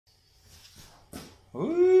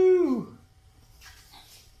Woo!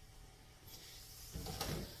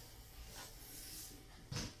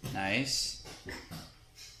 Nice.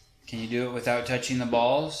 Can you do it without touching the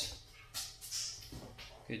balls?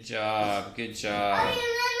 Good job. Good job.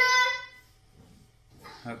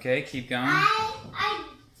 Okay, keep going. I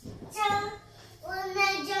jumped when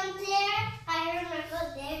I jumped there. I remember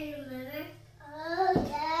there. Remember? Oh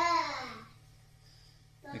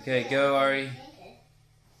yeah. Okay, go, Ari.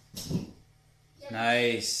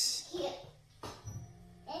 Nice. Here.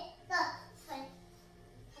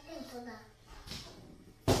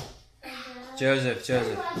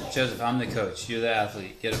 Joseph, I'm the coach. You're the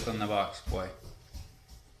athlete. Get up on the box, boy.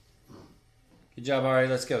 Good job, Ari.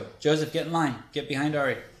 Let's go. Joseph, get in line. Get behind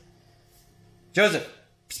Ari. Joseph.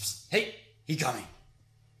 Psst, psst. Hey, he coming.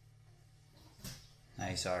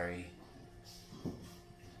 Nice, Ari.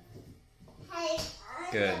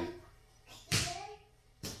 Good.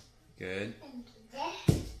 Good.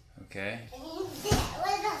 Okay.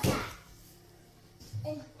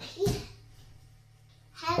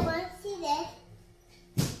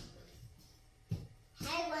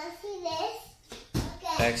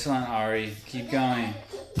 Excellent, Ari. Keep going.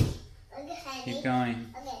 Keep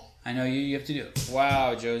going. I know you have to do it.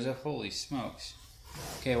 Wow, Joseph. Holy smokes.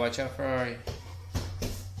 Okay, watch out for Ari.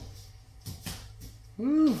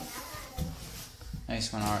 Woo.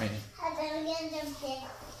 Nice one, Ari.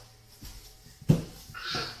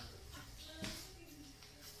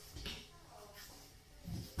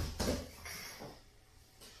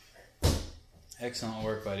 Excellent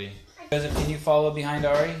work, buddy. Joseph, can you follow behind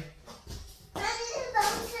Ari?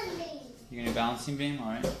 You're gonna balancing beam?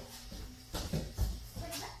 Alright.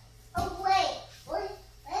 Oh wait, what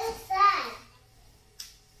is that?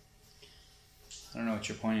 I don't know what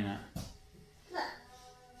you're pointing at.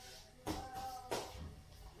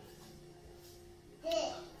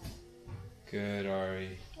 Good,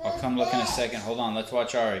 Ari. I'll come look in a second. Hold on, let's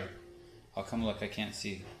watch Ari. I'll come look, I can't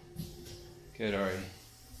see. Good, Ari.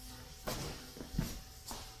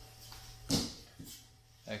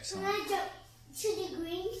 Excellent. Can I jump to the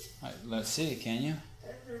green? Alright, let's see, can you?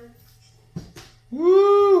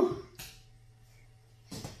 Woo!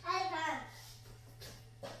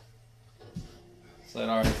 Let's let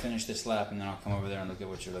Ari finish this lap and then I'll come over there and look at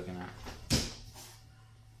what you're looking at.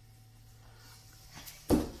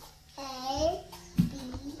 A, B,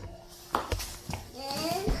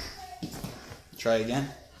 N. Try again.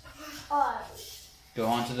 R. Go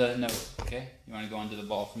onto the, no, okay? You want to go onto the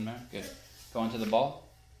ball from there? Good. Go onto the ball.